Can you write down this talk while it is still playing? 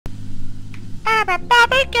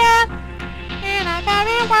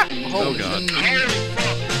Oh god.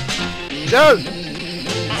 Dude!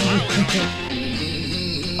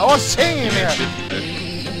 I was singing here!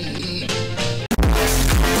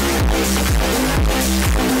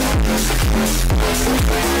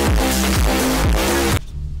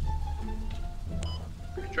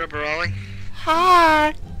 Trevor Raleigh.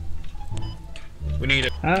 Hi! We need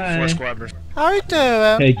Hi. 4 squabbers. How you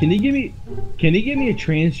doing? Hey, can you give me a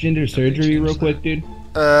transgender surgery real quick, dude?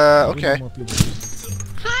 Okay.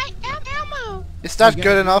 Hi, I'm Elmo. Is that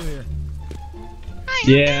good enough? Hi,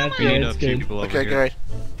 Yeah, I'm yeah, Elmo. it's good. Okay, great.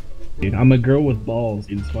 Dude, I'm a girl with balls,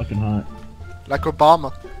 dude. It's fucking hot. Like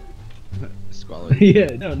Obama. Squalor. Yeah,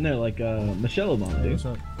 no, like Michelle Obama,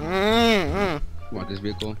 dude. Want this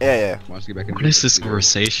vehicle? Yeah. Want to get back in? What is this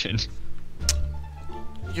conversation?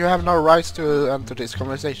 You have no rights to enter this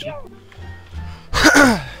conversation.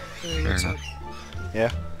 Fair enough.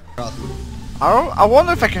 Yeah. I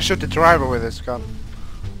wonder if I can shoot the driver with this gun.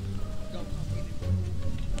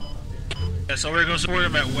 Yeah, so we're gonna support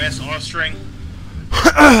him at West Ostring.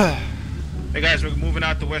 Hey guys, we're moving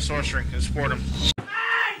out to West Ostring and support him.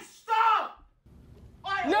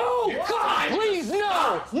 No! God, please,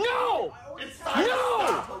 no! No!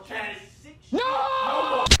 No!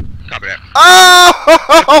 No! Copy that.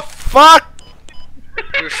 Oh fuck!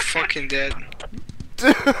 We're fucking dead.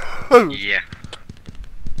 Dude! Yeah.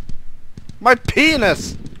 My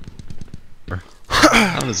penis!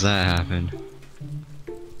 How does that happen?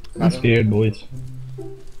 I'm scared, boys.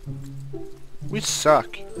 We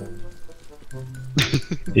suck.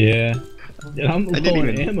 Yeah. Dude, I'm I didn't low on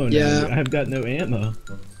even- ammo now. Yeah. Dude. I've got no ammo.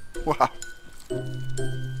 Wow.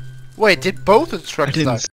 Wait, did both of the I trucks die?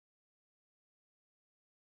 didn't.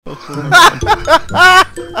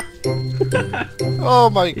 Oh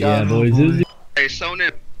my Yeah, god. boys. This is... Hey,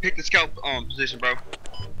 Sonnen, pick the scout position, bro.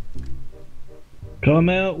 Come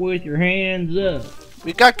out with your hands up.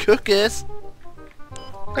 We got cookies.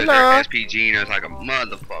 Cause Hello. they're SPG and it's like a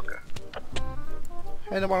motherfucker.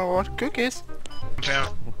 Anyone want cookies?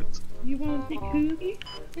 You want the cookie?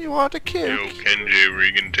 You want a cookie? Yo, Kenji, were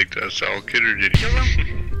you gonna take that Sal kid or did you?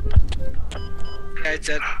 Yeah, it's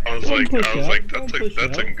that. I was Don't like, push out, don't push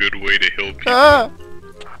that's a out. good way to heal people. Ah!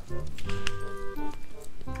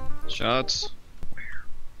 Shots.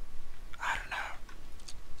 I don't know.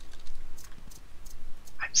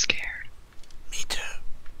 I'm scared. Me too.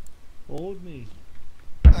 Hold me.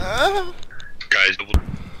 Ah! Guys,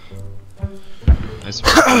 I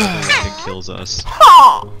swear it kills us.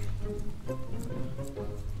 Ha!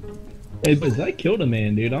 Hey, boys, I killed a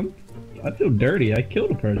man, dude. I feel dirty. I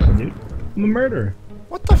killed a person, dude. I'm a murderer.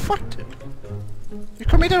 What the fuck, dude? You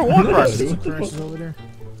committed a war No, crime. dude, what the fuck?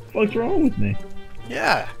 What's wrong with me?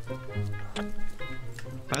 Yeah.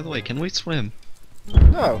 By the way, can we swim?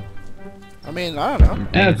 No. I mean, I don't know.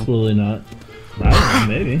 Absolutely not. I don't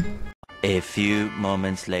know, maybe. A few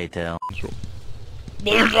moments later.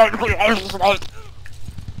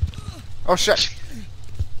 Oh shit.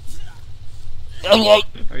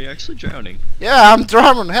 Are you actually drowning? Yeah, I'm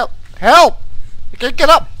drowning. Help! Help! I can't get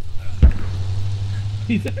up.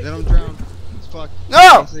 He's Let him drown. It's fucked.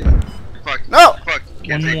 No! Fuck. No! Fuck.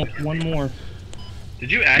 Can't take. one more.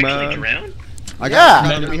 Did you actually Man. drown? I Yeah. got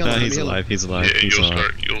it. Let me heal him, No, let me he's heal him. alive. He's alive. yeah, He's you'll alive.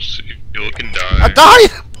 start, you'll see, you'll can I die.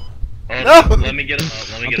 died! Oh, No. Let me get him up.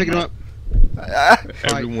 Let me I'm get picking him him up.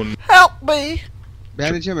 up. Everyone, Help me!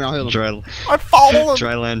 Bandage him and I'll heal him. Dry, I've fallen!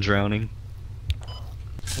 dry land drowning.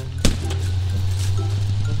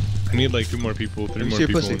 I need like 2 more people, 3 Let me more see your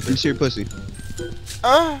people. pussy. Let me see your pussy.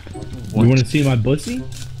 You want to see my pussy?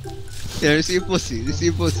 Yeah, let me see your pussy. Let me see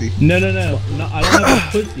your pussy. No, I don't have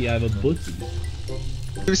a pussy. I have a pussy.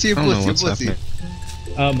 Let me see your I don't know pussy. Your what's pussy.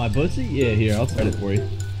 happening. My pussy? Yeah, here, I'll start it for you.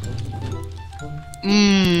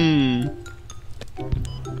 Mmm.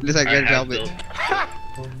 Looks like I red have velvet.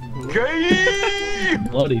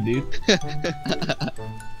 Bloody, dude.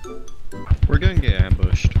 We're gonna get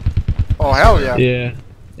ambushed. Oh hell yeah. Yeah,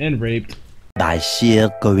 and raped. By sheer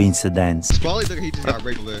coincidence. Squally, look, he just got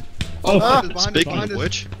raped over there. Oh, Behind us, Speaking behind of us,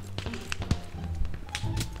 which,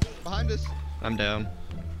 behind us. I'm down.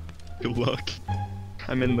 Good luck.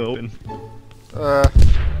 I'm in the open.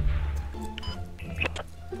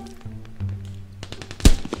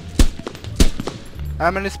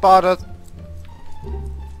 Enemy spotted.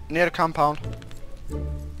 Near the compound.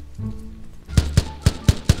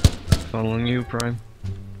 Following you, Prime.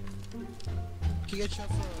 Can you get shot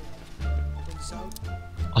from the south?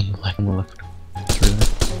 On the left. On the left. Oh,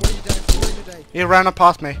 where you die? Where you die? He ran up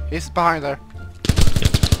past me. He's behind there.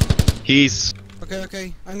 He's.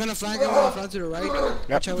 Okay. I'm gonna flank to the right. Yep.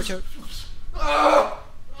 Watch out. Watch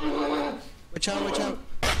out.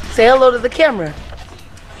 Say hello to the camera.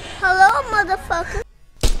 Hello, motherfucker.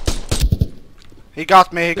 He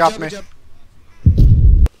got me, he got me. Good job.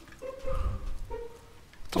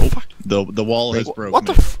 What the fuck? The wall has broken.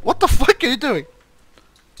 What the fuck are you doing?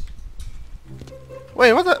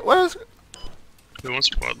 Wait, what is... Who wants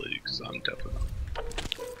squad league? Because I'm definitely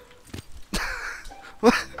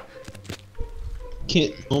What?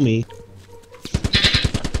 Can't kill me.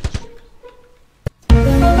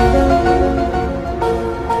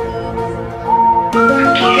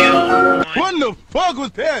 What the fuck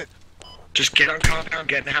was that? Just get on compound,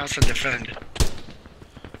 get in the house, and defend.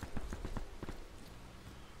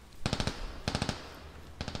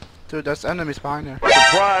 Dude, there's enemies behind here.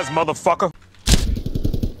 Surprise, motherfucker.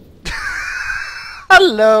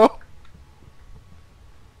 Hello!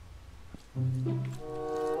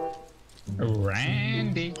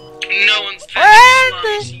 Randy. No one's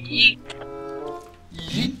Randy!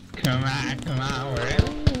 Come on,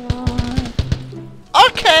 wherever.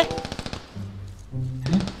 Okay!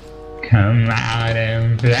 Come out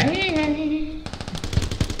and play.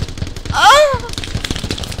 Oh!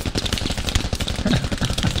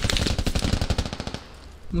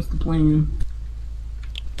 What's the plan?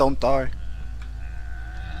 Don't die.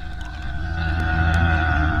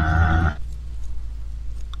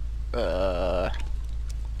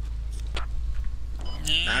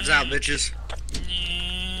 Knives out, bitches.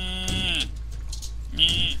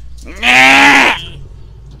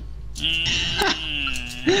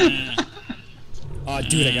 Oh,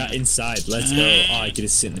 dude, I got inside. Let's go. Oh, I get to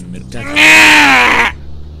sit in the middle.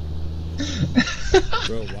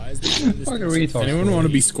 Bro, why is this? Fuck are we talking? Anyone want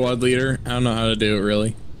to be squad leader? I don't know how to do it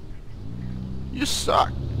really. You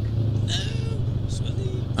suck.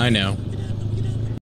 I know.